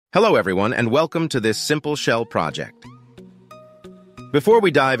Hello everyone, and welcome to this simple shell project. Before we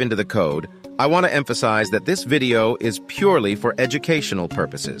dive into the code, I want to emphasize that this video is purely for educational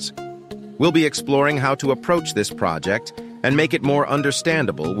purposes. We'll be exploring how to approach this project and make it more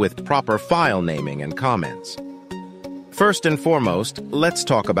understandable with proper file naming and comments. First and foremost, let's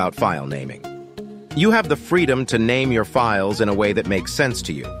talk about file naming. You have the freedom to name your files in a way that makes sense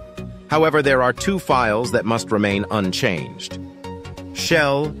to you. However, there are two files that must remain unchanged: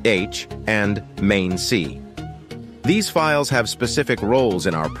 shell H and main C. These files have specific roles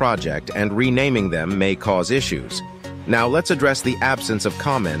in our project, and renaming them may cause issues. Now let's address the absence of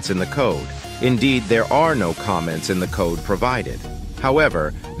comments in the code. Indeed, there are no comments in the code provided.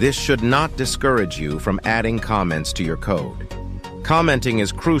 However, this should not discourage you from adding comments to your code. Commenting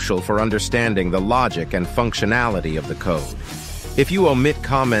is crucial for understanding the logic and functionality of the code. If you omit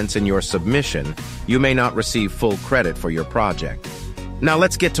comments in your submission, you may not receive full credit for your project. Now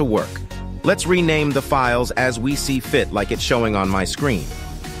let's get to work. Let's rename the files as we see fit, like it's showing on my screen.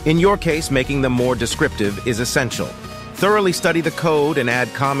 In your case, making them more descriptive is essential. Thoroughly study the code and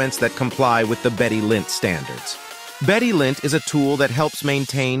add comments that comply with the Betty-Lint standards. Betty-Lint is a tool that helps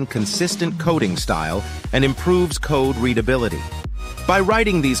maintain consistent coding style and improves code readability. By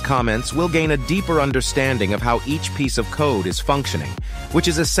writing these comments, we'll gain a deeper understanding of how each piece of code is functioning, which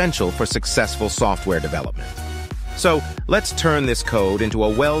is essential for successful software development. So, let's turn this code into a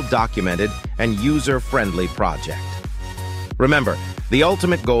well-documented and user-friendly project. Remember, the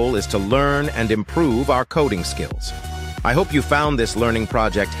ultimate goal is to learn and improve our coding skills. I hope you found this learning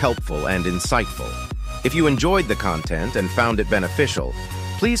project helpful and insightful. If you enjoyed the content and found it beneficial,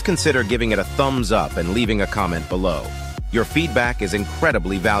 please consider giving it a thumbs up and leaving a comment below. Your feedback is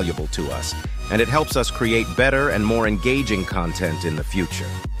incredibly valuable to us, and it helps us create better and more engaging content in the future.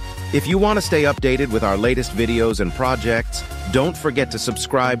 If you want to stay updated with our latest videos and projects, don't forget to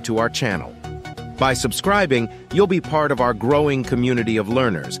subscribe to our channel. By subscribing, you'll be part of our growing community of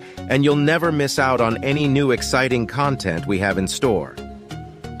learners, and you'll never miss out on any new exciting content we have in store.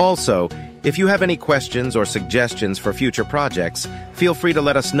 Also, if you have any questions or suggestions for future projects, feel free to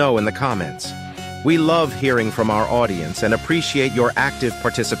let us know in the comments. We love hearing from our audience and appreciate your active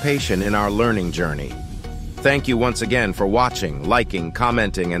participation in our learning journey. Thank you once again for watching, liking,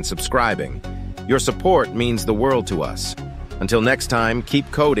 commenting, and subscribing. Your support means the world to us. Until next time, keep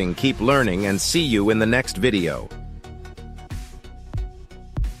coding, keep learning, and see you in the next video.